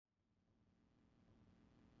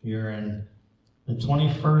We are in the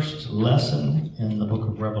 21st lesson in the book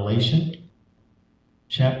of Revelation,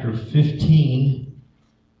 chapter 15,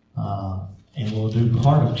 and we'll do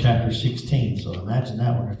part of chapter 16. So imagine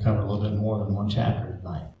that, we're going to cover a little bit more than one chapter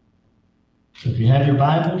tonight. So if you have your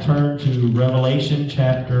Bible, turn to Revelation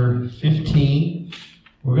chapter 15.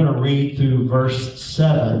 We're going to read through verse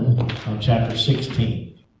 7 of chapter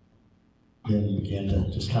 16. Then begin to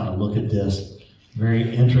just kind of look at this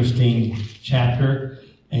very interesting chapter.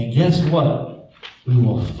 And guess what? We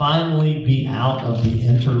will finally be out of the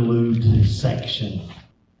interlude section.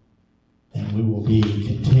 And we will be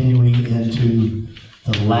continuing into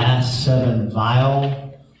the last 7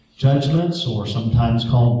 vial judgments, or sometimes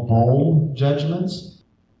called bowl judgments.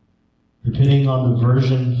 Depending on the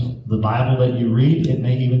version of the Bible that you read, it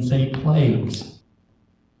may even say plagues.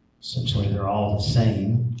 Essentially, they're all the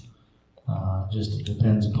same. Just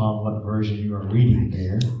depends upon what version you are reading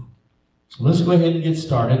there. So let's go ahead and get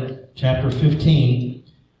started. Chapter 15.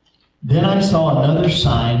 Then I saw another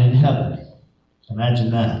sign in heaven. Imagine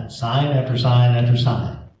that. Sign after sign after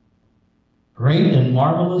sign. Great and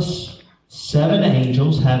marvelous 7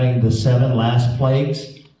 angels having the 7 last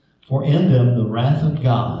plagues, for in them the wrath of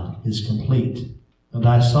God is complete. And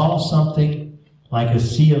I saw something like a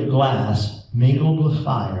sea of glass mingled with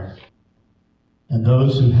fire, and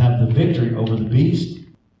those who have the victory over the beast,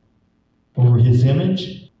 over his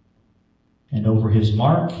image, and over his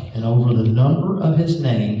mark, and over the number of his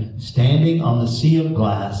name, standing on the sea of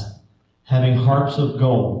glass, having harps of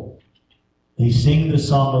gold. They sing the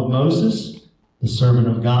song of Moses, the servant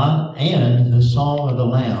of God, and the song of the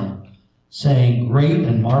Lamb, saying, Great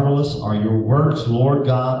and marvelous are your works, Lord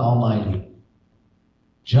God Almighty.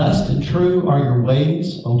 Just and true are your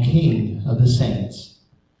ways, O King of the saints.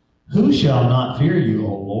 Who shall not fear you,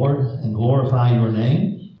 O Lord, and glorify your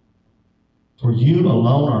name? For you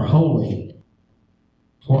alone are holy.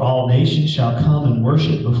 For all nations shall come and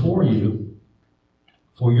worship before you,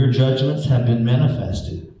 for your judgments have been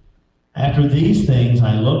manifested. After these things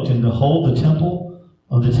I looked, and behold, the temple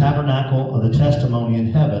of the tabernacle of the testimony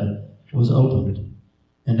in heaven was opened.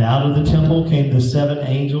 And out of the temple came the 7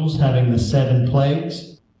 angels having the 7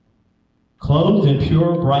 plagues, clothed in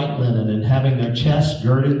pure bright linen, and having their chests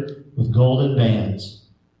girded with golden bands.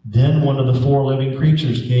 Then one of the 4 living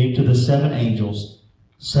creatures gave to the 7 angels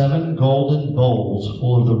 7 golden bowls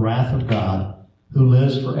full of the wrath of God, who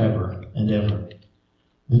lives forever and ever.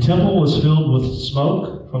 The temple was filled with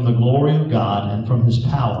smoke from the glory of God and from his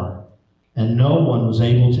power, and no one was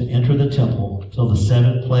able to enter the temple till the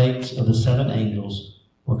 7 plagues of the 7 angels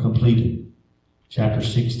were completed. Chapter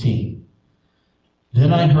 16.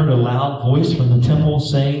 Then I heard a loud voice from the temple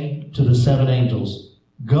saying to the 7 angels,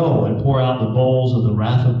 Go and pour out the bowls of the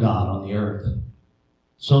wrath of God on the earth.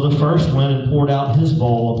 So the first went and poured out his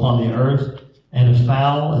bowl upon the earth, and a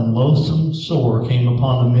foul and loathsome sore came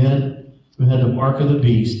upon the men who had the mark of the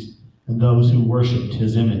beast and those who worshipped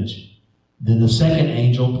his image. Then the second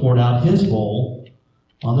angel poured out his bowl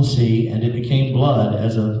on the sea, and it became blood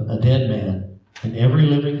as of a dead man, and every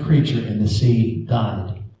living creature in the sea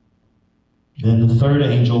died. Then the third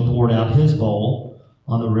angel poured out his bowl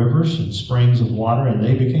on the rivers and springs of water, and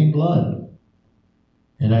they became blood.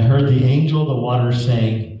 And I heard the angel of the waters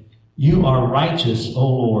saying, You are righteous, O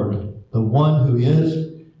Lord, the one who is,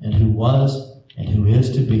 and who was, and who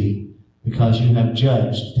is to be, because you have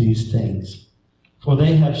judged these things. For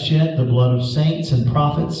they have shed the blood of saints and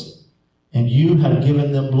prophets, and you have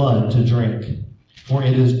given them blood to drink, for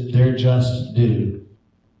it is their just due.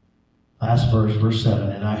 Last verse, verse 7.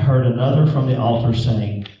 And I heard another from the altar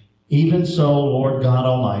saying, Even so, Lord God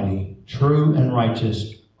Almighty, true and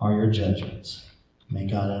righteous are your judgments. May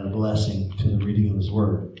God add a blessing to the reading of his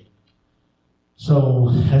word. So,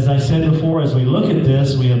 as I said before, as we look at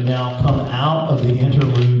this, we have now come out of the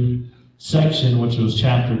interlude section, which was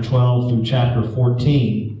chapter 12 through chapter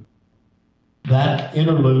 14. That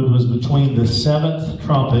interlude was between the 7th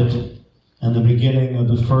trumpet and the beginning of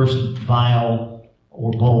the first vial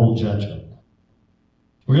or bowl judgment.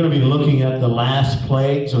 We're going to be looking at the last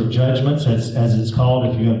plagues or judgments, as it's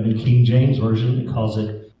called. If you have New King James Version, it calls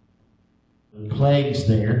it the plagues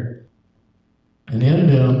there. And in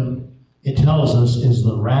them, it tells us, is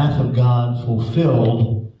the wrath of God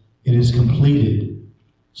fulfilled? It is completed.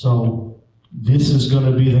 So this is going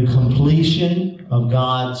to be the completion of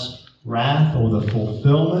God's wrath, or the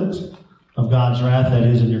fulfillment of God's wrath. That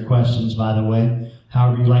is in your questions, by the way,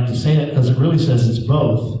 however you like to say it, because it really says it's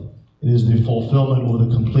both. It is the fulfillment or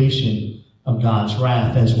the completion of God's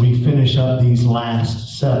wrath as we finish up these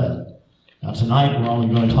last 7. Now tonight we're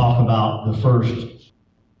only going to talk about the first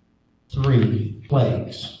 3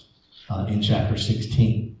 plagues in chapter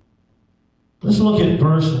 16. Let's look at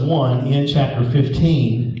verse 1 in chapter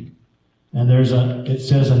 15. And it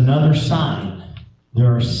says another sign.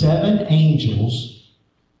 There are 7 angels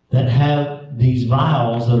that have these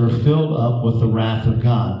vials that are filled up with the wrath of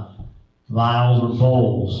God. Vials or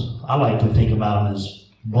bowls. I like to think about them as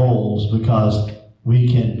bowls because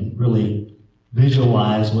we can really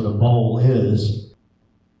visualize what a bowl is.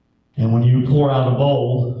 And when you pour out a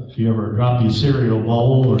bowl, if you ever drop your cereal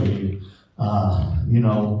bowl or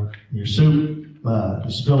your soup, you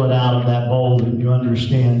spill it out of that bowl, and you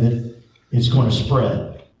understand that it's going to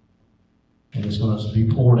spread and it's going to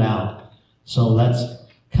be poured out. So that's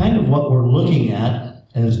kind of what we're looking at,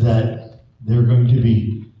 is that they're going to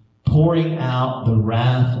be pouring out the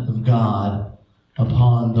wrath of God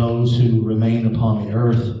upon those who remain upon the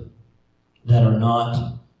earth that are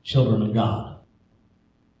not children of God.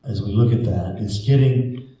 As we look at that,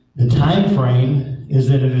 the time frame is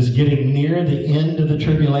that it is getting near the end of the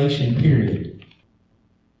tribulation period.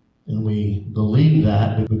 And we believe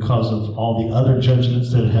that because of all the other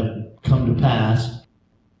judgments that have come to pass,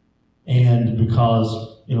 and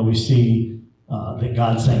because we see that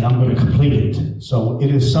God's saying, I'm going to complete it. So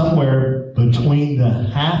it is somewhere between the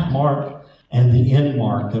half mark and the end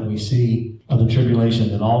mark that we see of the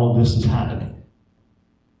tribulation that all of this is happening.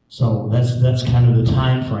 So that's kind of the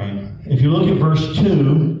time frame. If you look at verse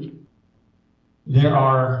 2, there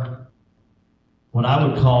are what I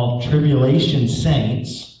would call tribulation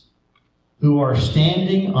saints who are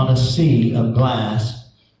standing on a sea of glass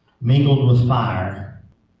mingled with fire.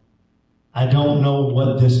 I don't know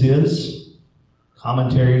what this is.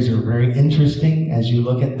 Commentaries are very interesting as you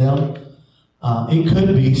look at them. It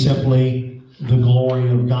could be simply the glory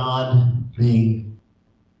of God being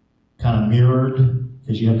kind of mirrored,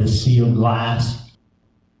 because you have this sea of glass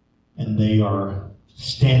and they are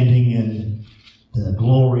standing in the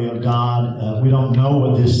glory of God. We don't know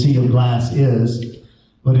what this sea of glass is,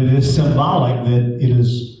 but it is symbolic that it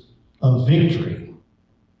is a victory,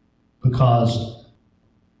 but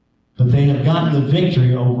they have gotten the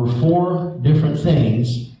victory over 4 different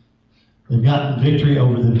things. They've gotten victory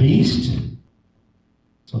over the beast.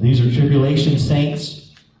 So these are tribulation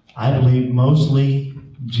saints, I believe mostly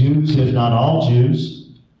Jews, if not all Jews.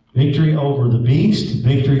 Victory over the beast,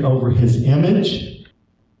 victory over his image,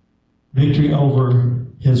 victory over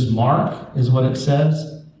his mark is what it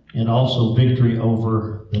says, and also victory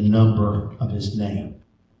over the number of his name.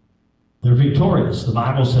 They're victorious. The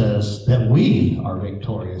Bible says that we are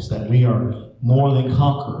victorious, that we are more than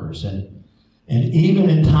conquerors. And even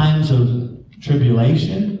in times of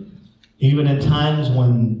tribulation, even in times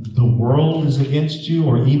when the world is against you,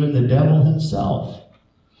 or even the devil himself,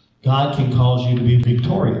 God can cause you to be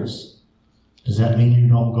victorious. Does that mean you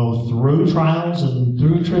don't go through trials and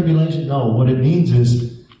through tribulation? No, what it means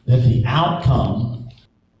is that the outcome,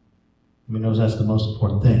 that's the most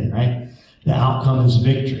important thing, right? The outcome is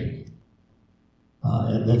victory.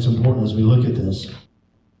 That's important as we look at this.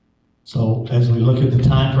 So as we look at the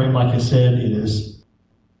time frame, like I said, it is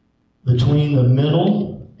between the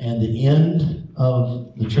middle and the end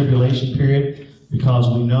of the tribulation period, because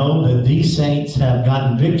we know that these saints have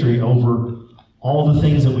gotten victory over all the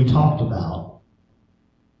things that we talked about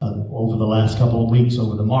over the last couple of weeks,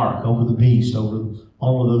 over the mark, over the beast, over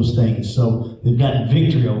all of those things. So they've gotten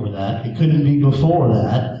victory over that. It couldn't be before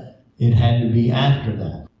that. It had to be after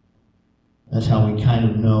that. That's how we kind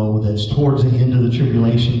of know that's towards the end of the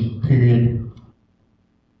tribulation period.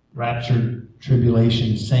 Raptured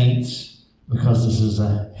tribulation saints, because this is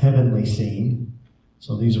a heavenly scene.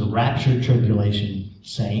 So these are raptured tribulation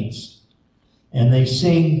saints. And they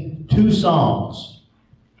sing 2 songs.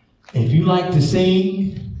 If you like to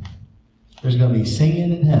sing, there's going to be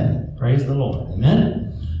singing in heaven. Praise the Lord. Amen?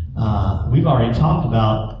 We've already talked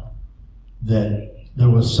about that there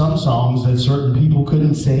was some songs that certain people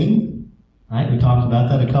couldn't sing. Right? We talked about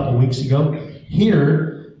that a couple weeks ago.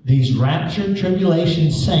 Here, these raptured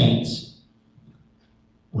tribulation saints,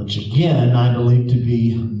 which again I believe to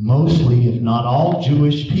be mostly, if not all,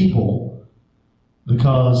 Jewish people,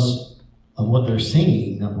 because of what they're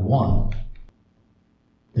singing, number one.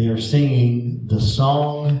 They are singing the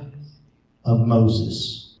song of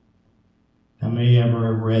Moses. How many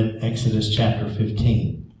ever read Exodus chapter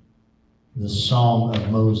 15? The song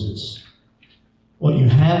of Moses. What you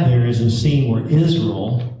have there is a scene where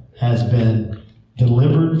Israel has been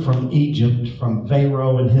delivered from Egypt, from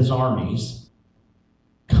Pharaoh and his armies,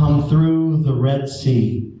 come through the Red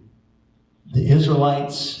Sea. The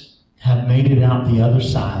Israelites have made it out the other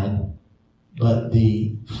side, but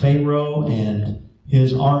the Pharaoh and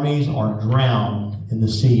his armies are drowned in the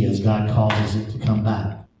sea as God causes it to come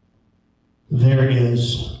back. There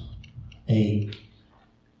is a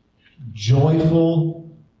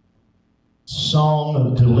joyful song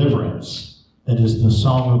of deliverance that is the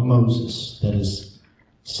song of Moses that is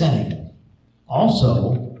sang.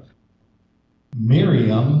 Also,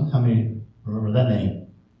 Miriam, how many remember that name?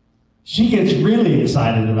 She gets really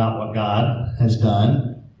excited about what God has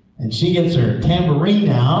done, and she gets her tambourine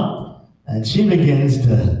out, and she begins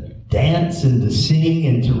to dance and to sing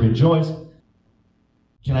and to rejoice.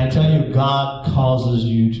 Can I tell you, God causes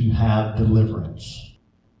you to have deliverance.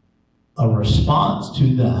 A response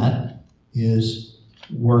to that is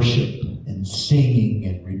worship and singing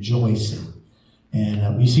and rejoicing.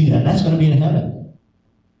 And we see that. That's going to be in heaven.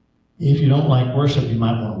 If you don't like worship, you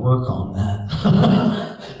might want to work on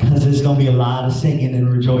that. Because there's going to be a lot of singing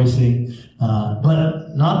and rejoicing.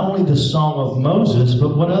 But not only the song of Moses,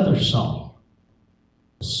 but what other song?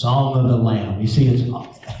 The song of the Lamb. You see,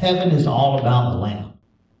 heaven is all about the Lamb.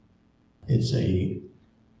 It's a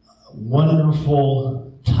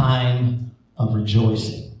wonderful time of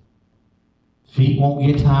rejoicing. Feet won't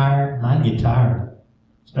get tired. Mine get tired.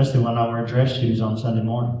 Especially when I wear dress shoes on Sunday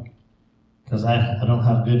morning. Because I don't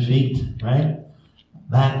have good feet, right?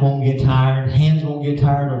 Back won't get tired. Hands won't get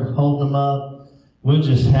tired of holding them up. We'll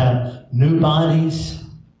just have new bodies.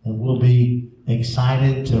 And we'll be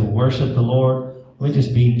excited to worship the Lord. We'll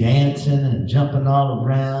just be dancing and jumping all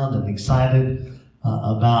around and excited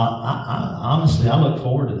about, honestly, I look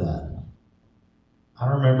forward to that. I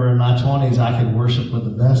remember in my 20s, I could worship with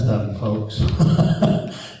the best of them, folks.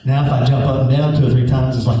 Now, if I jump up and down 2 or 3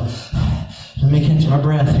 times, it's like, let me catch my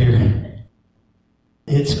breath here.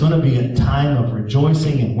 It's going to be a time of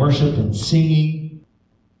rejoicing and worship and singing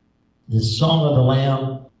this song of the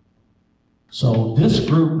Lamb. So this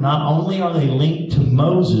group, not only are they linked to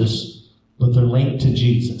Moses, but they're linked to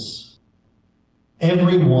Jesus.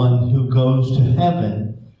 Everyone who goes to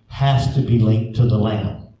heaven has to be linked to the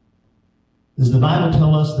Lamb. Does the Bible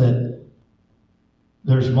tell us that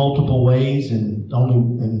there's multiple ways and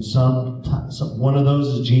only in some one of those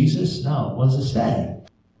is Jesus? No. What does it say?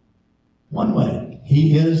 One way.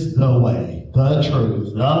 He is the way, the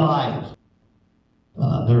truth, the life.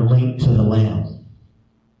 They're linked to the Lamb.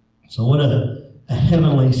 So what a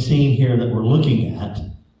heavenly scene here that we're looking at.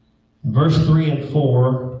 In verse 3 and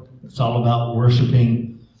 4, it's all about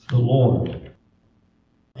worshiping the Lord.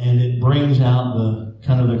 And it brings out the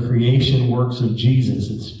kind of the creation works of Jesus.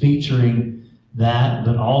 It's featuring that,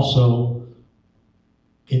 but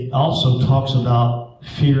it also talks about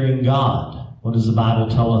fearing God. What does the Bible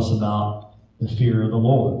tell us about the fear of the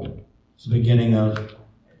Lord? It's the beginning of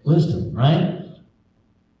wisdom, right?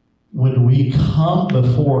 When we come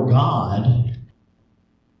before God,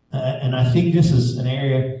 and I think this is an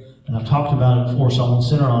area, and I've talked about it before, so I won't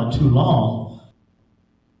center on it too long.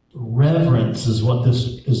 Reverence is what this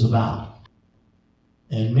is about.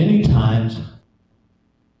 And many times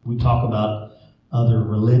we talk about other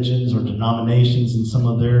religions or denominations and some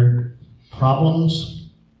of their problems.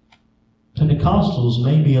 Pentecostals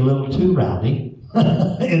may be a little too rowdy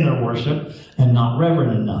in their worship and not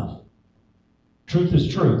reverent enough. Truth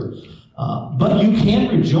is truth. But you can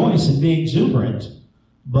rejoice and be exuberant,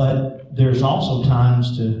 but there's also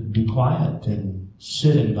times to be quiet and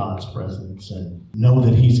sit in God's presence and know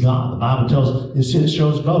that He's God. The Bible tells us, it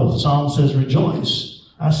shows both. Psalm says rejoice.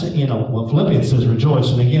 I say, Philippians says rejoice.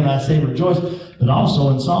 And again, I say rejoice. But also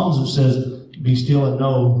in Psalms it says, be still and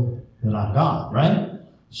know that I'm God, right?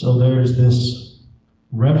 So there's this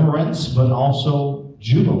reverence, but also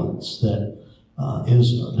jubilance that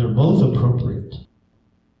they're both appropriate.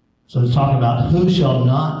 So it's talking about who shall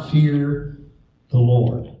not fear the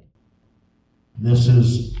Lord. This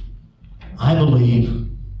is, I believe,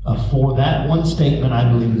 for that one statement, I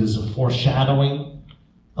believe it is a foreshadowing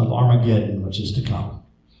of Armageddon, which is to come.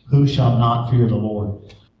 Who shall not fear the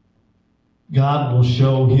Lord? God will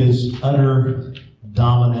show His utter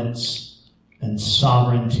dominance and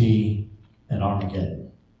sovereignty at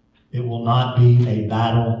Armageddon. It will not be a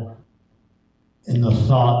battle in the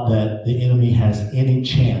thought that the enemy has any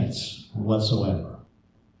chance whatsoever.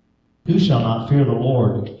 Who shall not fear the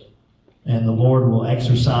Lord? And the Lord will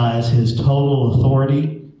exercise His total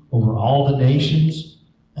authority over all the nations,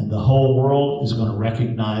 and the whole world is going to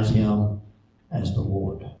recognize Him as the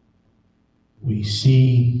Lord. We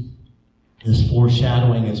see this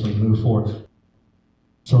foreshadowing as we move forward.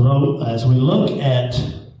 So as we look at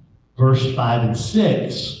verse 5 and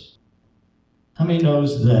 6, how many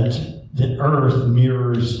knows that the earth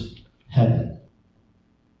mirrors heaven?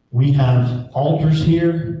 We have altars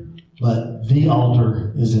here, but the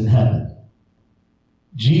altar is in heaven.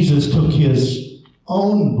 Jesus took His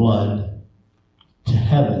own blood to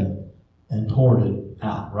heaven and poured it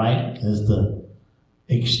out, right? As the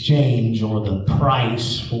exchange or the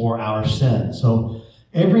price for our sin. So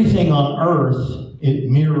everything on earth, it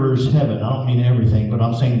mirrors heaven. I don't mean everything, but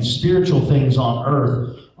I'm saying spiritual things on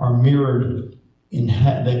earth are mirrored in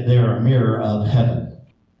they're a mirror of heaven.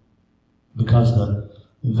 Because the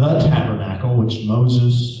tabernacle, which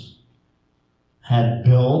Moses had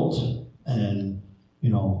built, and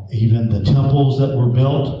even the temples that were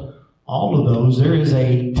built, all of those, there is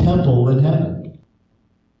a temple in heaven.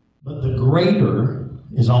 But the greater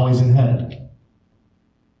is always in heaven.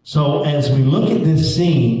 So as we look at this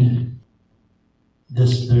scene,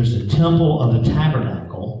 there's the temple of the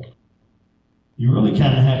tabernacle. You really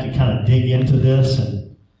kind of have to dig into this,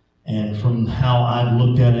 and from how I've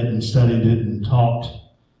looked at it and studied it and talked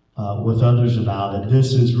with others about it,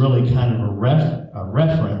 this is really kind of a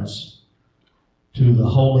reference to the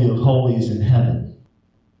Holy of Holies in heaven.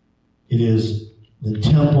 It is the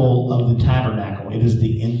temple of the tabernacle. It is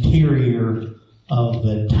the interior of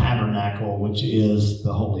the tabernacle, which is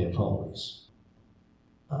the Holy of Holies.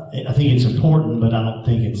 I think it's important, but I don't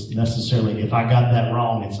think it's necessarily, if I got that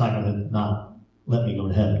wrong, it's not going to not let me go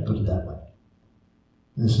to heaven, put it that way.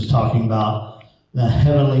 This is talking about the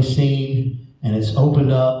heavenly scene, and it's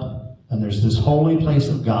opened up, and there's this holy place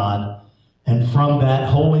of God, and from that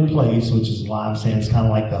holy place, which is why I'm saying it's kind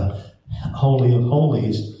of like the Holy of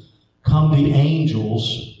Holies, come the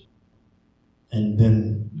angels, and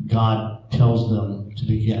then God tells them to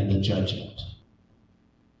begin the judgment.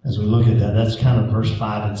 As we look at that, that's kind of verse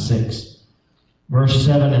 5 and 6. Verse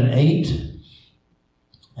 7 and 8,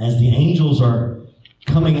 as the angels are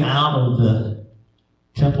coming out of the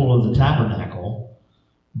temple of the tabernacle,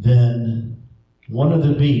 then one of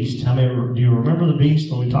the beasts, do you remember the beast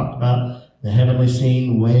when we talked about the heavenly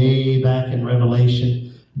scene way back in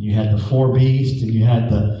Revelation? You had the 4 beasts, and you had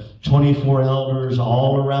the 24 elders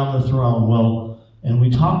all around the throne. Well, and we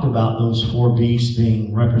talked about those 4 beasts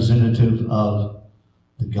being representative of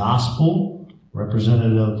the gospel,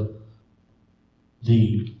 representative of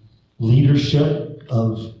the leadership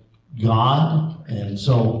of God. And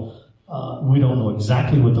so we don't know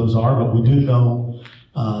exactly what those are, but we do know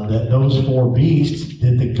that those 4 beasts,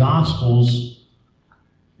 that the gospels,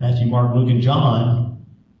 Matthew, Mark, Luke, and John,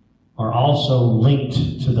 are also linked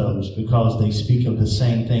to those because they speak of the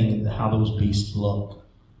same thing, how those beasts look.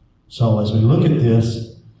 So as we look at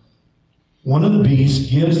this, one of the beasts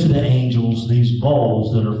gives to the angels these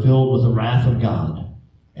bowls that are filled with the wrath of God.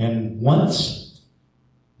 And once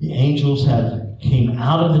the angels came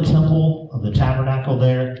out of the temple of the tabernacle of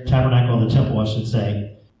the temple, I should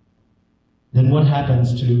say, then what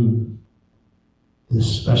happens to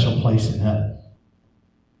this special place in heaven?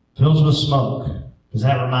 Fills with smoke. Does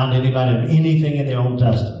that remind anybody of anything in the Old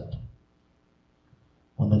Testament?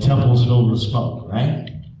 When the temple is filled with smoke, right?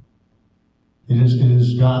 It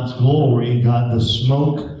is God's glory, the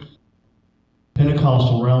smoke.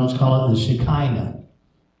 Pentecostal realms call it the Shekinah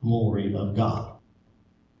glory of God.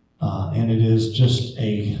 And it is just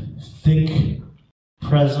a thick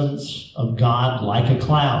presence of God like a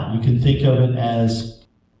cloud. You can think of it as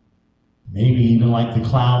maybe even like the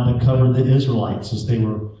cloud that covered the Israelites as they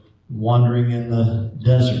were wandering in the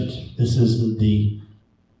desert. This is the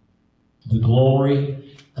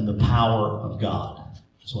glory and the power of God.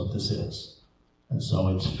 That's what this is. And so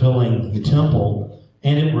it's filling the temple.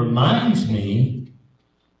 And it reminds me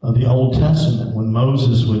of the Old Testament when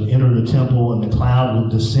Moses would enter the temple and the cloud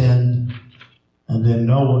would descend, and then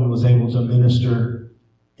no one was able to minister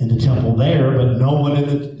in the temple there, but no one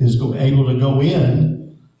is able to go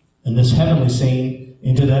in this heavenly scene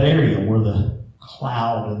into that area where the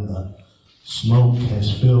cloud and the smoke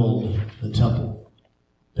has filled the temple.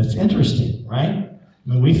 That's interesting, right? I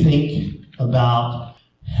mean, we think about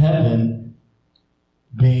heaven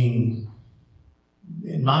being,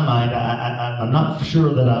 in my mind, I'm not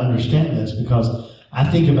sure that I understand this, because I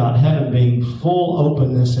think about heaven being full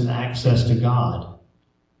openness and access to God.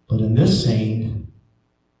 But in this scene,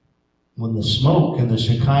 when the smoke and the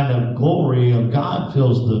Shekinah glory of God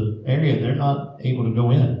fills the area, they're not able to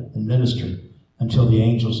go in and minister until the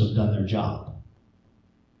angels have done their job.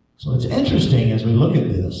 So it's interesting as we look at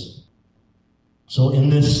this. So in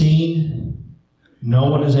this scene, no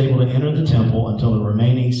one is able to enter the temple until the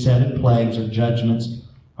remaining 7 plagues or judgments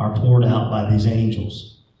are poured out by these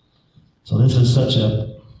angels. So this is such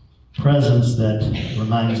a presence that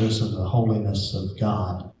reminds us of the holiness of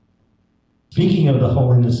God. Speaking of the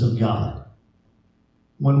holiness of God,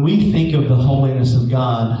 when we think of the holiness of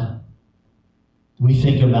God, we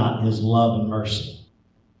think about His love and mercy.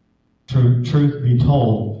 Truth be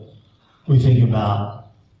told, we think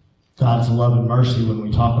about God's love and mercy when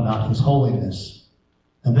we talk about His holiness.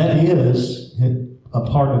 And that is a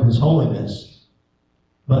part of His holiness.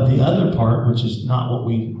 But the other part, which is not what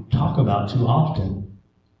we talk about too often,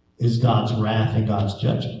 is God's wrath and God's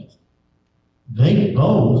judgment. They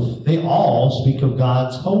all speak of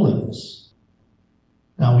God's holiness.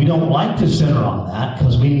 Now, we don't like to center on that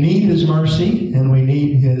because we need His mercy and we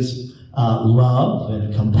need His love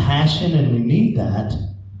and compassion, and we need that.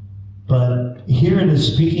 But here it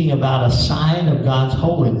is speaking about a side of God's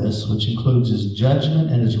holiness, which includes His judgment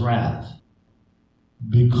and His wrath.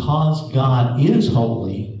 Because God is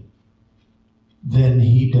holy, then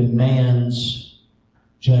He demands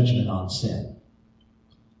judgment on sin.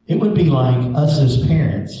 It would be like us as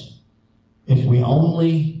parents if we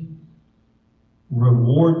only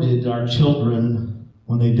rewarded our children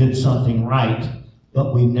when they did something right,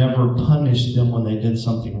 but we never punished them when they did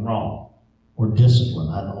something wrong. Or discipline.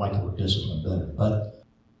 I don't like the word discipline better, but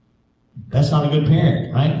that's not a good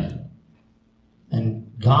parent, right?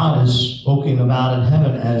 And God is spoken about in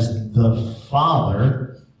heaven as the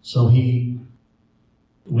Father, so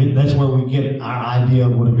that's where we get our idea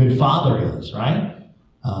of what a good father is, right?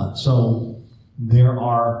 So there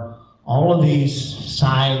are all of these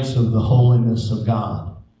sides of the holiness of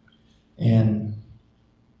God. And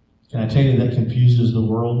can I tell you that confuses the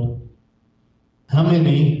world? How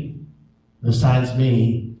many, besides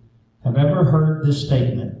me, have ever heard this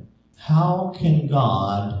statement? How can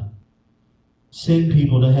God send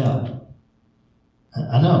people to hell?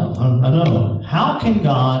 I know. How can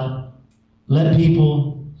God let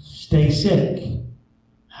people stay sick?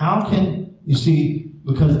 How can, you see,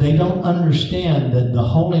 because they don't understand that the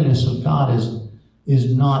holiness of God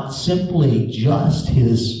is not simply just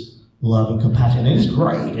His love and compassion. It is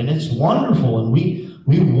great and it's wonderful, and we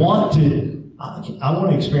want to, I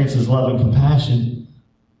want to experience His love and compassion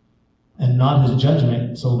and not His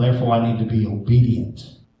judgment, so therefore I need to be obedient.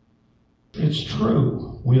 It's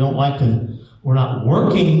true. We're not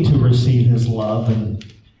working to receive His love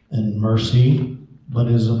and mercy, but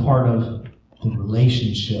it is a part of the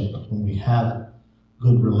relationship when we have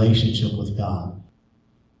good relationship with God.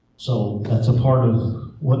 So that's a part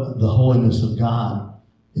of what the holiness of God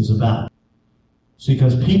is about. See,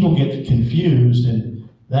 because people get confused, and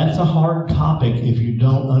that's a hard topic if you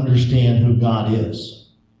don't understand who God is.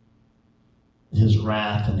 His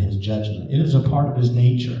wrath and His judgment. It is a part of His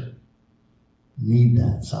nature. You need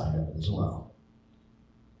that side of it as well.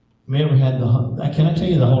 Have you ever had can I tell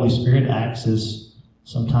you the Holy Spirit acts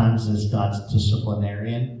sometimes as God's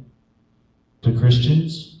disciplinarian to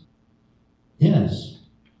Christians? Yes.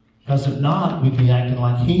 Because if not, we'd be acting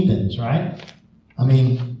like heathens, right? I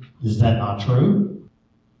mean, is that not true?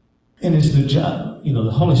 And it's the job.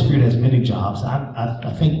 The Holy Spirit has many jobs.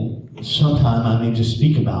 I think sometime I may just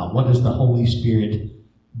speak about what does the Holy Spirit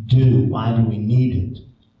do? Why do we need it?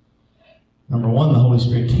 Number one, the Holy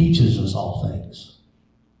Spirit teaches us all things.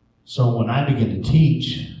 So when I begin to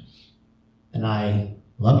teach, and I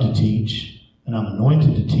love to teach, and I'm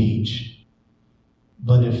anointed to teach,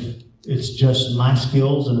 but if it's just my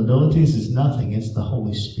skills and abilities, it's nothing. It's the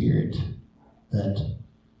Holy Spirit that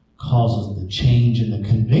causes the change and the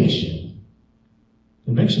conviction.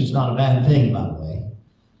 Conviction is not a bad thing, by the way,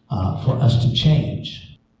 for us to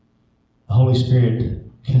change. The Holy Spirit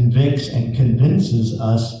convicts and convinces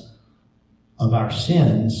us of our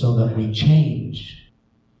sins so that we change.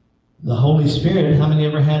 The Holy Spirit, how many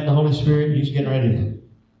ever had the Holy Spirit? He's getting ready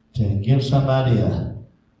to give somebody a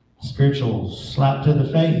spiritual slap to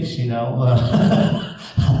the face,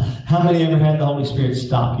 How many ever had the Holy Spirit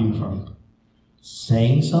stop you from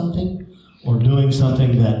saying something or doing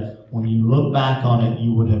something that when you look back on it,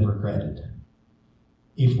 you would have regretted?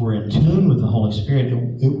 If we're in tune with the Holy Spirit,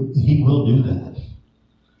 He will do that.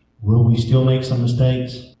 Will we still make some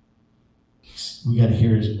mistakes? We got to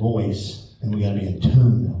hear His voice, and we got to be in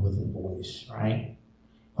tune with the voice, right,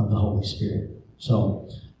 of the Holy Spirit. So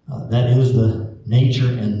that is the nature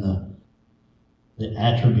and the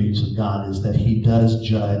attributes of God, is that He does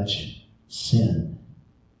judge sin.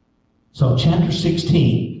 So chapter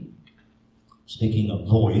 16, speaking of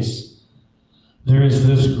voice, there is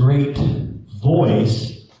this great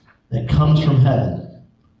voice that comes from heaven.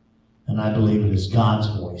 And I believe it is God's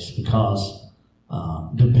voice, because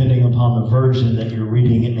depending upon the version that you're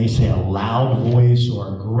reading, it may say a loud voice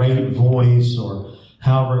or a great voice or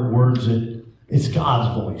however it words it. It's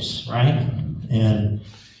God's voice, right? And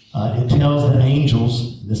it tells the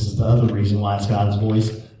angels, this is the other reason why it's God's voice,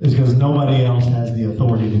 is because nobody else has the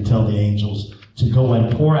authority to tell the angels to go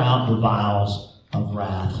and pour out the vials of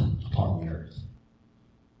wrath upon the earth.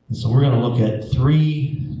 And so we're going to look at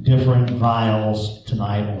 3 different vials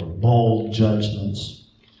tonight, or bold judgments.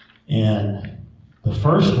 And the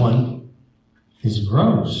first one is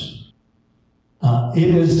gross.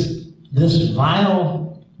 It is this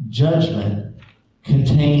vile judgment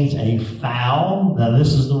contains a foul. Now,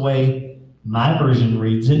 this is the way my version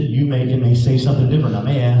reads it. It may say something different. I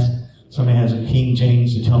may ask somebody has a King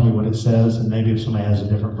James to tell me what it says, and maybe if somebody has a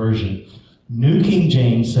different version. New King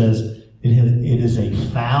James says it is a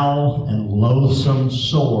foul and loathsome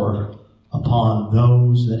sore upon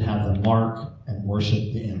those that have the mark and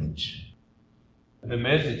worship the image. The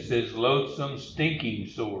Message says loathsome, stinking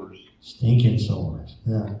sores. Stinking sores,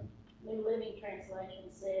 yeah. New Living Translation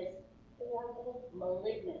says horrible,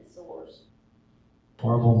 malignant sores.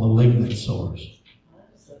 Horrible, malignant sores.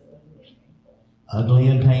 Ugly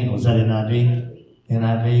and painful. Is that NIV?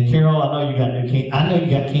 NIV. Carol, I know you got New King. I know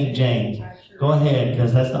you got King James. Go ahead,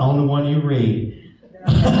 because that's the only one you read.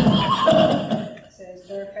 It says,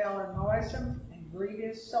 there fell a noisome and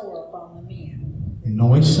grievous sore upon the men.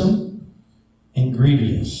 Noisome and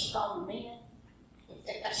grievous. Upon the men.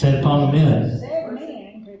 Said upon the men. Said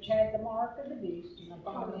men which had the mark of the beast, and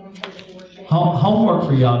upon them which worship. Homework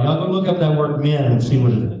for y'all. Y'all go look up that word men and see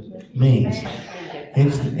what it means.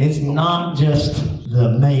 It's not just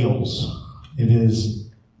the males. It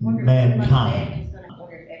is mankind.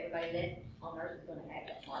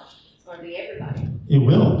 It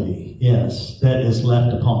will be, yes, that is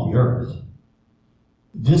left upon the earth.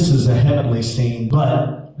 This is a heavenly scene,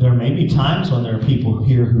 but there may be times when there are people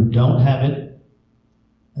here who don't have it,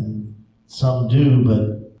 and some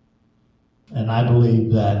do, and I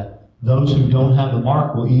believe that those who don't have the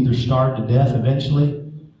mark will either starve to death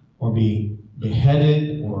eventually, or be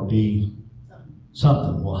beheaded, or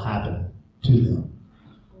something will happen to them.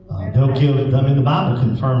 They'll give them, and the Bible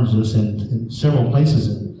confirms this in several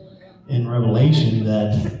places in Revelation,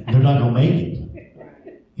 that they're not going to make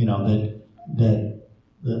it. You know, that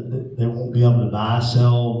they won't be able to buy,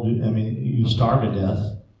 sell. I mean, you starve to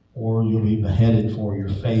death, or you'll be beheaded for your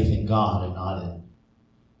faith in God and not in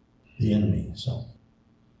the enemy. So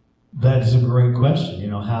that is a great question. You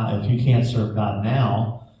know, how, if you can't serve God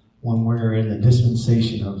now, when we're in the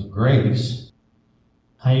dispensation of grace,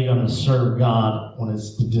 how are you going to serve God when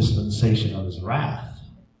it's the dispensation of His wrath?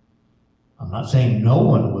 I'm not saying no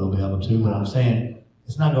one will be able to, but I'm saying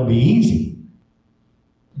it's not going to be easy.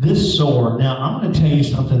 This sore, now I'm going to tell you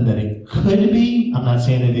something that it could be. I'm not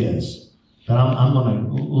saying it is, but I'm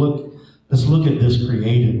going to let's look at this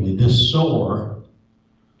creatively. This sore.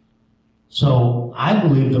 So I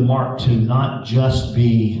believe the mark to not just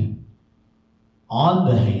be on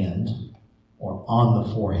the hand or on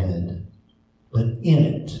the forehead, but in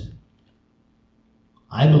it.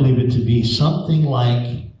 I believe it to be something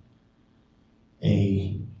like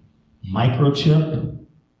a microchip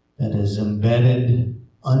that is embedded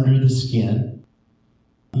under the skin.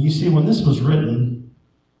 You see, when this was written,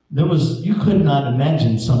 you could not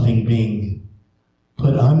imagine something being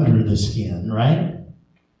put under the skin, right?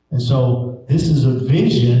 And so this is a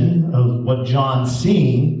vision of what John's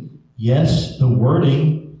seeing. Yes, the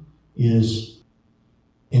wording is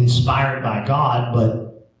inspired by God,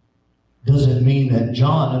 but doesn't mean that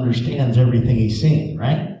John understands everything he's seeing,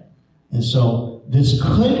 right? And so this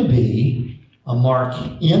could be a mark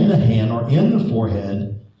in the hand or in the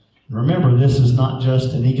forehead. Remember, this is not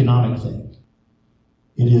just an economic thing.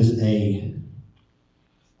 It is a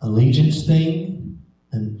allegiance thing,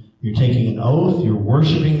 and you're taking an oath, you're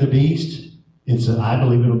worshiping the beast. I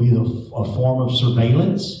believe it'll be a form of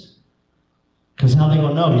surveillance. Because how are they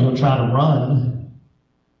going to know? You're going to try to run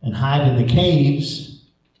and hide in the caves,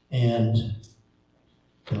 and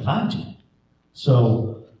they'll find you.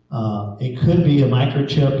 So it could be a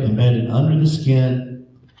microchip embedded under the skin.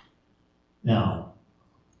 Now,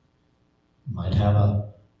 it might have a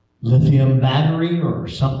lithium battery or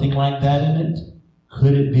something like that in it.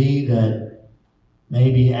 Could it be that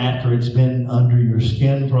maybe after it's been under your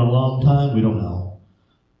skin for a long time? We don't know.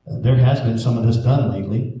 There has been some of this done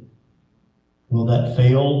lately. Will that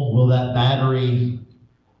fail? Will that battery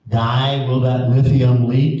die? Will that lithium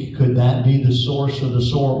leak? Could that be the source of the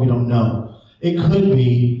sore? We don't know. It could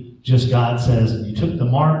be just God says, you took the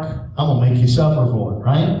mark, I'm going to make you suffer for it,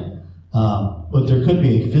 right? But there could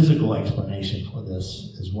be a physical explanation for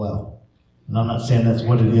this as well. And I'm not saying that's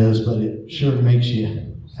what it is, but it sure makes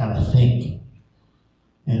you kind of think.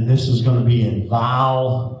 And this is going to be a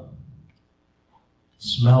vile,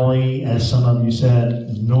 smelly, as some of you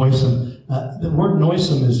said, noisome. The word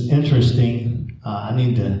noisome is interesting. I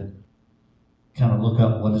need to kind of look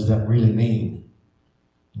up what does that really mean.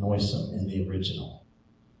 Noisome in the original.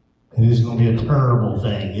 It is going to be a terrible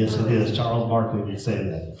thing. Yes, it is. Charles Barkley would say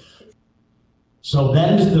that. So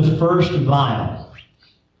that is the first vial,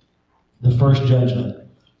 the first judgment.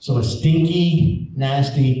 So a stinky,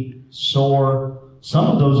 nasty, sore. Some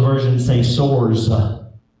of those versions say sores.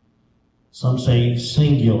 Some say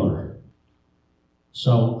singular.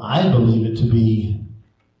 So I believe it to be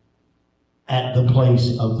at the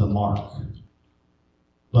place of the mark.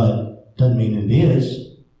 But doesn't mean it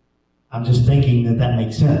is. I'm just thinking that that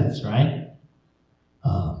makes sense, right?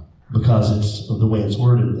 Because it's the way it's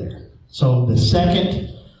worded there. So the second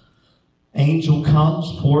angel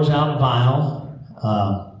comes, pours out a vial.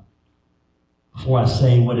 Before I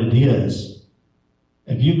say what it is,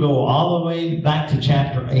 if you go all the way back to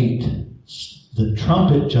chapter 8, the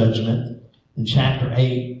trumpet judgment in chapter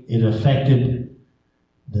 8, it affected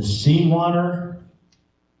the seawater,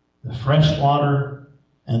 the fresh water,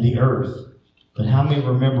 and the earth. But how many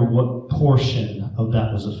remember what portion of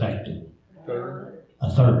that was affected? A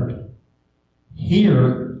third.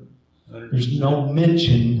 Here, there's no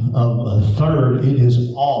mention of a third. It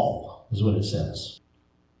is all, is what it says,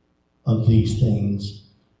 of these things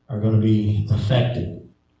are going to be affected.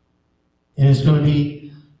 And it's going to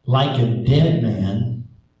be like a dead man.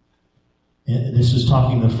 And this is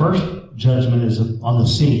talking, the first judgment is on the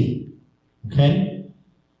sea. Okay?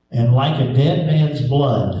 And like a dead man's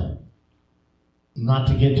blood. Not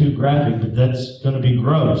to get too graphic, but that's going to be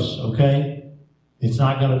gross, okay? It's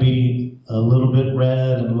not going to be a little bit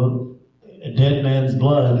red and a dead man's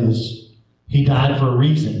blood is, he died for a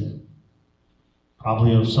reason.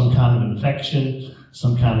 Probably of some kind of infection,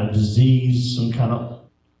 some kind of disease, some kind of...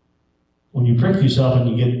 When you prick yourself and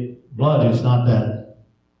you get blood, it's not that...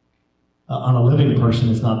 on a living person,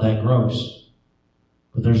 it's not that gross.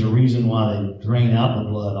 But there's a reason why they drain out the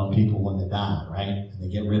blood on people when they die, right? And they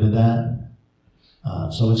get rid of that.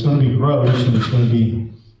 So it's going to be gross and it's going to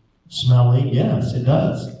be smelly. Yes, it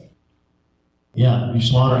does. Yeah, you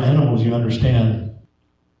slaughter animals, you understand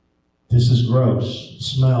this is gross,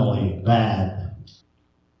 smelly, bad.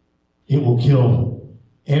 It will kill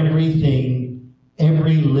everything,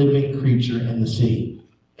 every living creature in the sea.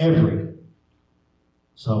 Every.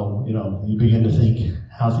 So, you begin to think,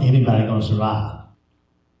 how's anybody going to survive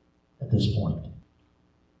at this point?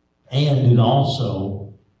 And it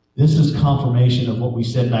also, this is confirmation of what we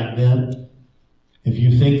said back then. If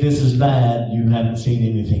you think this is bad, you haven't seen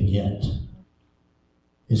anything yet.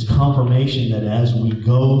 It's confirmation that as we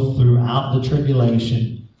go throughout the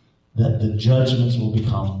tribulation, that the judgments will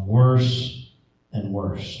become worse and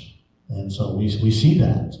worse. And so we see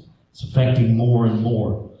that. It's affecting more and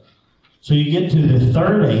more. So you get to the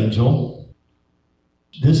third angel.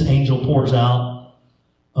 This angel pours out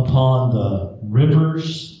upon the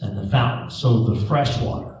rivers and the fountains, so the fresh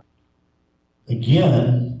water.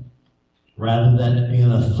 Again, rather than it being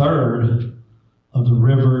a third of the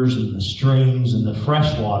rivers and the streams and the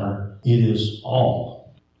fresh water, it is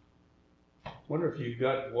all. Wonder if you've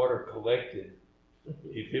got water collected,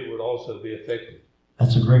 if it would also be affected.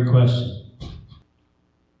 That's a great question.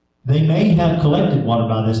 They may have collected water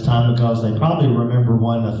by this time because they probably remember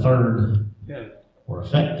when a third were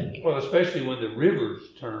affected. Well, especially when the rivers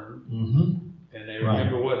turn and they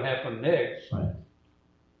remember what happened next. Right.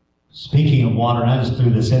 Speaking of water, I just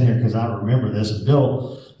threw this in here because I remember this.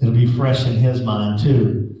 Bill, it'll be fresh in his mind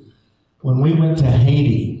too. When we went to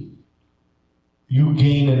Haiti, you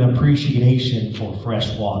gain an appreciation for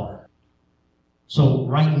fresh water. So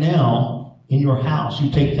right now, in your house, you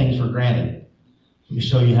take things for granted. Let me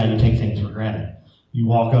show you how you take things for granted. You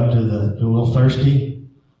walk up to you're a little thirsty,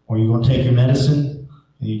 or you're going to take your medicine,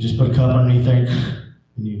 and you just put a cup underneath there,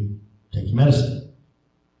 and you take your medicine.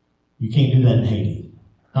 You can't do that in Haiti.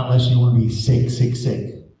 Not unless you want to be sick.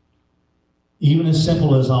 Even as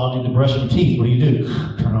simple as I need to brush my teeth, what do?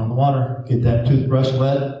 Turn on the water, get that toothbrush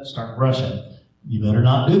wet, start brushing. You better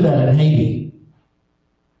not do that in Haiti.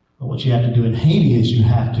 But what you have to do in Haiti is you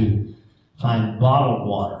have to find bottled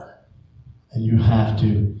water, and you have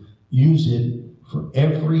to use it for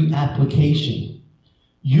every application.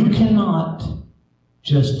 You cannot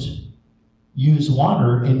just use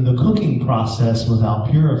water in the cooking process without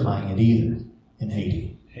purifying it either in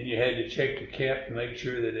Haiti. And you had to check the cap to make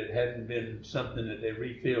sure that it hadn't been something that they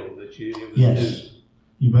refilled, it was Yes. new.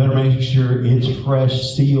 You better make sure it's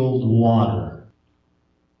fresh, sealed water.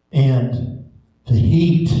 And the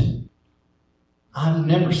heat, I've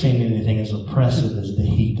never seen anything as oppressive as the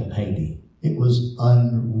heat of Haiti. It was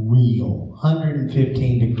unreal.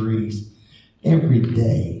 115 degrees every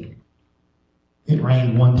day. It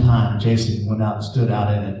rained one time. Jason went out and stood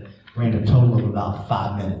out in it. Rained a total of about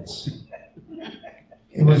 5 minutes.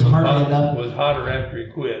 It was hardly enough. It was hotter after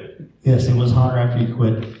he quit. Yes, it was hotter after he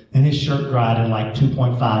quit. And his shirt dried in like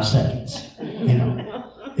 2.5 seconds.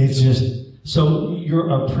 It's just, so your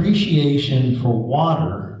appreciation for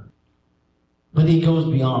water, but it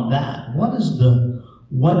goes beyond that.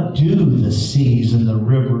 What do the seas and the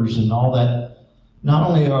rivers and all that not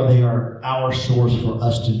only are they our source for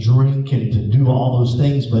us to drink and to do all those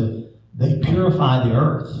things, but they purify the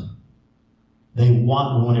earth.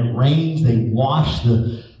 When it rains, they wash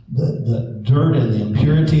the dirt and the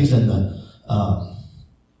impurities and the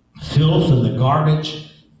filth and the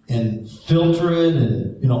garbage and filter it,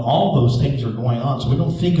 and all those things are going on. So we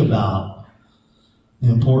don't think about the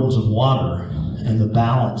importance of water and the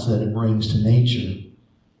balance that it brings to nature.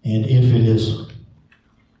 And if it is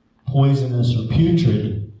poisonous or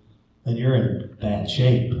putrid, then you're in bad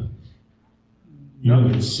shape. You'll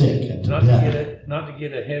get sick and to death. Not to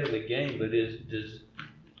get ahead of the game, but does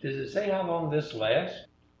it say how long this lasts?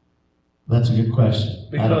 That's a good question.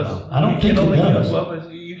 Because I don't think it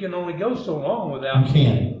does. You can only go so long without.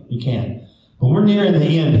 You can. But we're nearing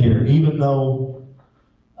the end here, even though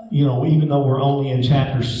we're only in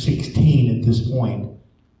chapter 16 at this point.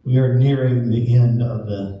 We are nearing the end of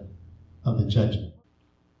the judgment.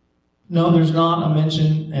 No, there's not a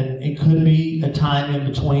mention, and it could be a time in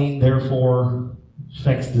between, therefore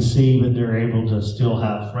affects the sea, but they're able to still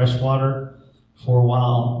have fresh water for a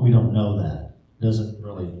while. We don't know that. It doesn't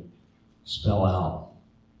really spell out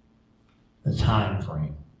the time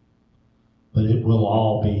frame. But it will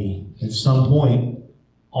all be, at some point,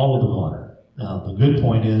 all of the water. Now, the good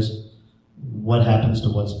point is, what happens to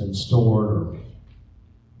what's been stored or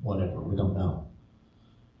whatever? We don't know.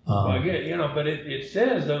 But it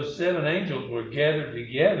says those 7 angels were gathered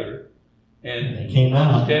together, and they came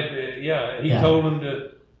out. He told them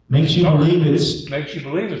to. Makes you believe it's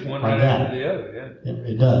one like right that. after the other. Yeah.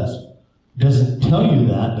 It does. It doesn't tell you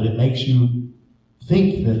that, but it makes you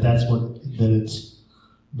think that it's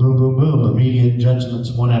boom, boom, boom, immediate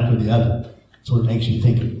judgments one after the other. So it makes you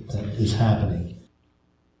think that is happening.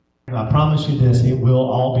 I promise you this, it will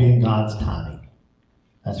all be in God's timing.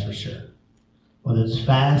 That's for sure. Whether it's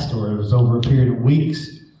fast or it was over a period of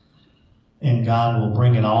weeks, and God will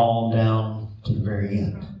bring it all down to the very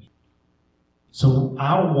end. So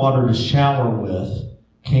our water to shower with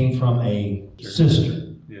came from a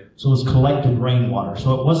cistern. Yeah. So it was collected rainwater.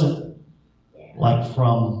 So it wasn't like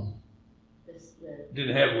from...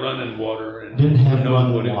 Didn't have running water. And didn't have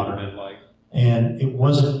running what water. It would have been like. And it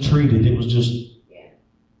wasn't treated. It was just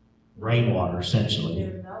rainwater,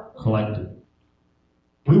 essentially, collected.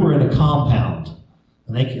 We were in a compound.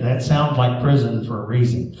 And that sounds like prison for a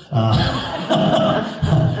reason.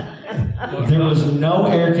 There was no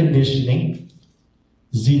air conditioning,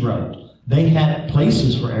 zero. They had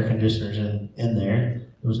places for air conditioners in there.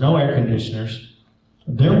 There was no air conditioners.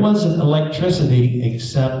 There wasn't electricity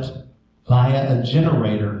except via a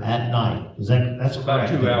generator at night. That's about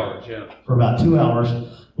correct? 2 hours, yeah. For about 2 hours,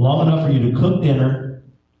 long enough for you to cook dinner,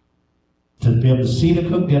 to be able to see to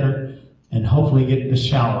cook dinner, and hopefully get in the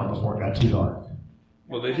shower before it got too dark.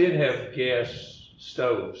 Well, they did have gas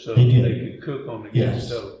stoves, so they could cook on the gas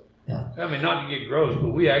stove. Yeah. I mean, not to get gross,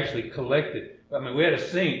 but we actually collected. I mean, we had a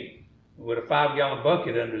sink with a 5-gallon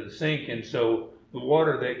bucket under the sink, and so the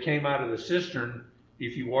water that came out of the cistern,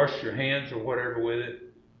 if you washed your hands or whatever with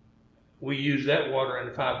it, we used that water in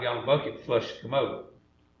the 5-gallon bucket to flush the commode.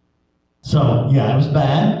 So, it was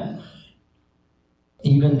bad.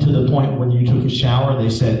 Even to the point when you took a shower, they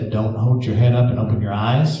said, don't hold your head up and open your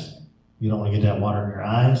eyes. You don't want to get that water in your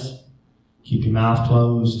eyes. Keep your mouth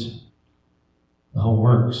closed. The whole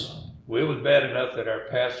works. Well, it was bad enough that our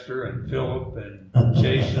pastor and Philip and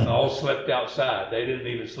Jason all slept outside. They didn't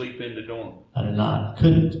even sleep in the dorm. I did not.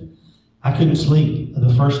 I couldn't sleep.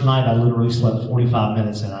 The first night I literally slept 45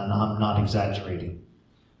 minutes, and I'm not exaggerating.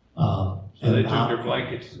 So they took their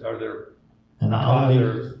blankets or their and I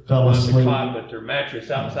only fell asleep. But their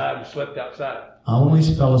mattress outside and slept outside. I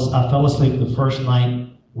fell asleep the first night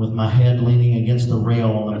with my head leaning against the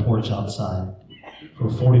rail on the porch outside for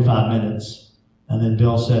 45 minutes. And then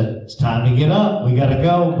Bill said, it's time to get up. We got to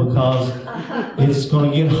go because it's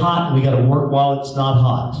going to get hot. We got to work while it's not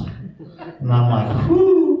hot. And I'm like,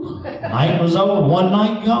 whew, night was over, one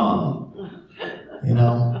night gone.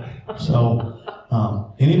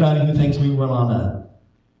 So anybody who thinks we went on a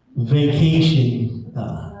vacation,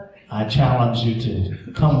 I challenge you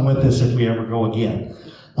to come with us if we ever go again.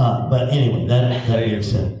 But anyway, that being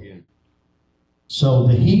said. So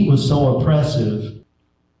the heat was so oppressive,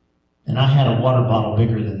 and I had a water bottle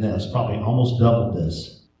bigger than this, probably almost double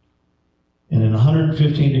this. And in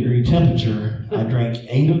 115-degree temperature, I drank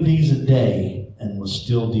 8 of these a day and was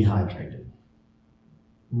still dehydrated.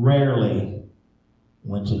 Rarely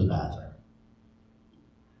went to the bathroom.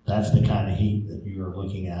 That's the kind of heat that you are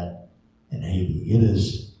looking at in Haiti. It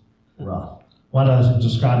is rough. Why do I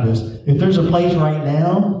describe this? If there's a place right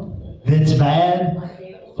now that's bad,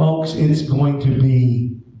 folks, it's going to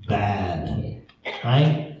be bad,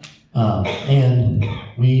 right? And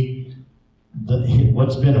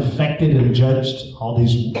what's been affected and judged,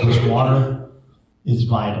 this water, is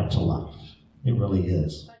vital to life. It really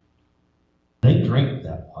is. They drink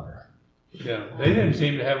that water. Yeah, they didn't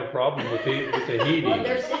seem to have a problem with the heat Well, either.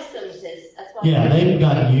 their systems is, that's why. Yeah, they've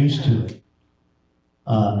gotten used to it.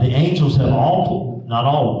 The angels have not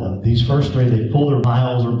all of them, these first three, they pull their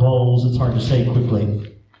vials or bowls, it's hard to say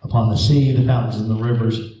quickly, upon the sea, the fountains, and the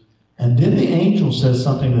rivers. And then the angel says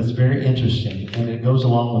something that's very interesting, and it goes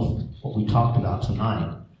along with what we talked about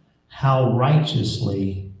tonight. How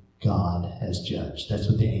righteously God has judged. That's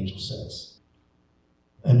what the angel says.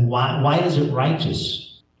 And why is it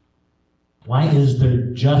righteous? Why is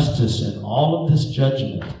there justice in all of this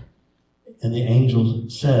judgment? And the angel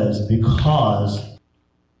says, because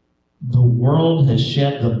the world has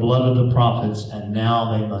shed the blood of the prophets, and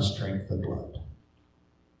now they must drink the blood.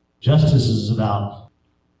 Justice is about,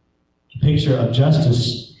 the picture of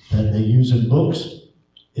justice that they use in books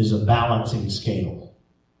is a balancing scale.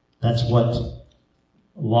 That's what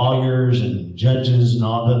lawyers and judges and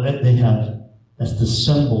all that they have. That's the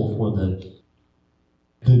symbol for the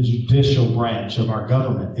judicial branch of our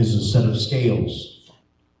government, is a set of scales.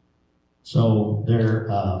 So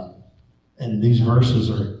and these verses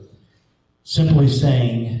are simply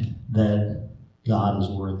saying that God is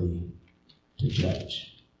worthy to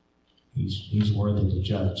judge. He's worthy to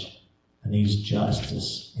judge. And he's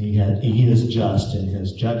justice. He is just in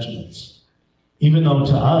his judgments. Even though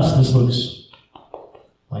to us this looks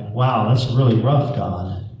like, wow, that's really rough,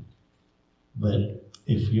 God. But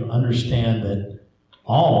if you understand that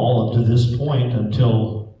all up to this point,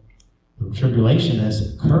 until the tribulation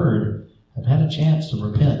has occurred, have had a chance to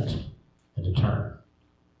repent and to turn.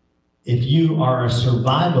 If you are a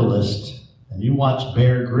survivalist and you watch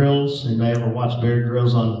Bear Grylls, anybody ever watch Bear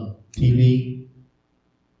Grylls on TV?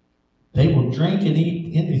 They will drink and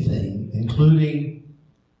eat anything, including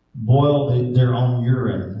boil their own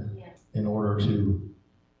urine in order to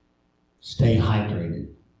stay hydrated.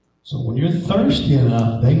 So when you're thirsty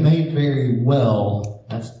enough, they may very well,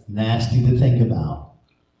 that's nasty to think about,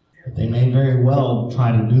 but they may very well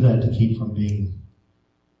try to do that to keep from being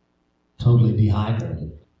totally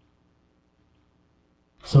dehydrated.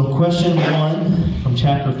 So question 1 from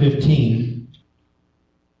chapter 15,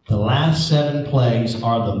 the last 7 plagues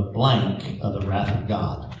are the blank of the wrath of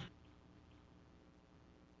God.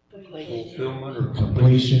 Fulfillment or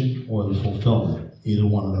Completion or the fulfillment, either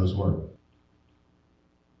one of those words.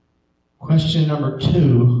 Question number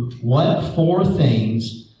 2, what 4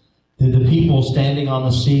 things did the people standing on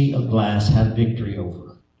the sea of glass have victory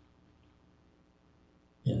over?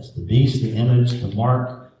 Yes, the beast, the image, the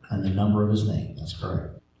mark, and the number of his name. That's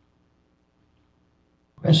correct.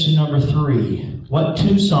 Question number 3, what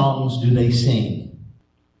 2 songs do they sing?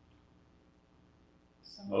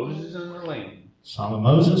 Moses and the Lamb. Song of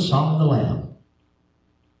Moses, Song of the Lamb.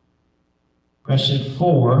 Question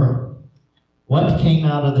 4, what came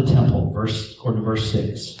out of the temple? According to verse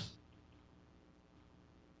 6.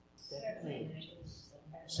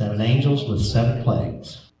 7 angels with 7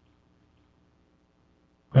 plagues.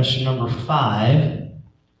 Question number 5.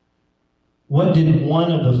 What did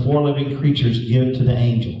one of the 4 living creatures give to the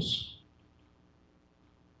angels?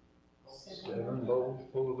 7 bowls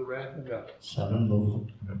full of the wrath of God. 7 bowls.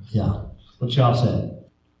 Yeah. What y'all said?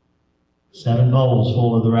 7 bowls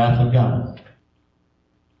full of the wrath of God.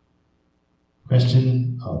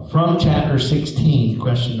 Question from chapter 16,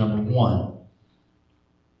 question number 1.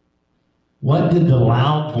 What did the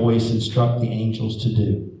loud voice instruct the angels to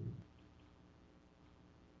do?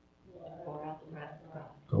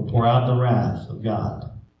 Go pour out the wrath of God.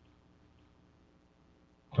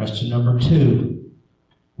 Question number 2.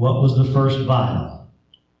 What was the first vial?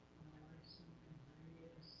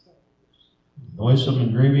 Noisome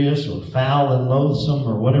and grievous, or foul and loathsome,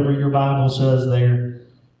 or whatever your Bible says there.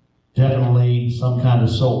 Definitely some kind of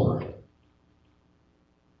sore.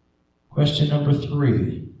 Question number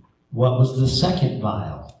 3. What was the second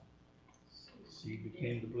vial? Sea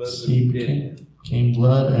became the blood of Sea the dead. became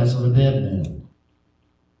blood as of a dead man.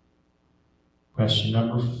 Question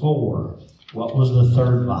number 4. What was the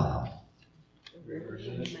third vial? Rivers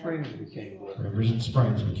and the springs became blood. Rivers and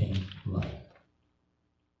springs became blood.